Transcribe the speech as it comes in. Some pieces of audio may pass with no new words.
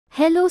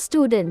Hello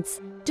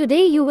students,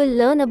 today you will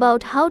learn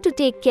about how to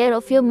take care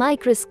of your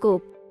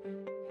microscope.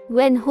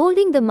 When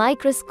holding the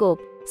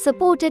microscope,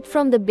 support it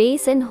from the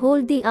base and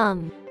hold the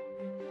arm.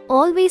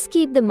 Always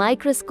keep the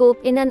microscope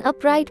in an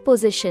upright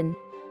position.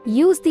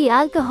 Use the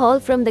alcohol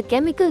from the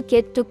chemical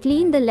kit to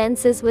clean the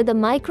lenses with a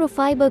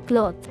microfiber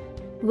cloth.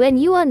 When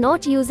you are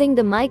not using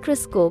the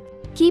microscope,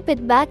 keep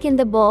it back in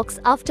the box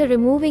after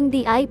removing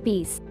the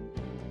eyepiece.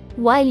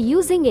 While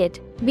using it,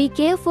 be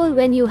careful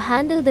when you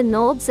handle the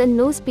knobs and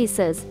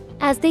nosepieces,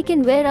 as they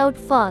can wear out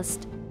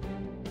fast.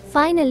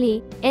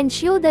 Finally,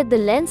 ensure that the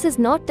lens is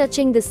not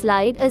touching the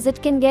slide as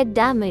it can get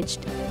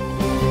damaged.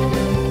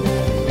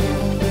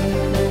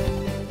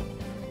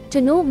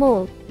 To know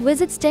more,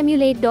 visit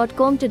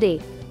Stemul8.com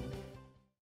today.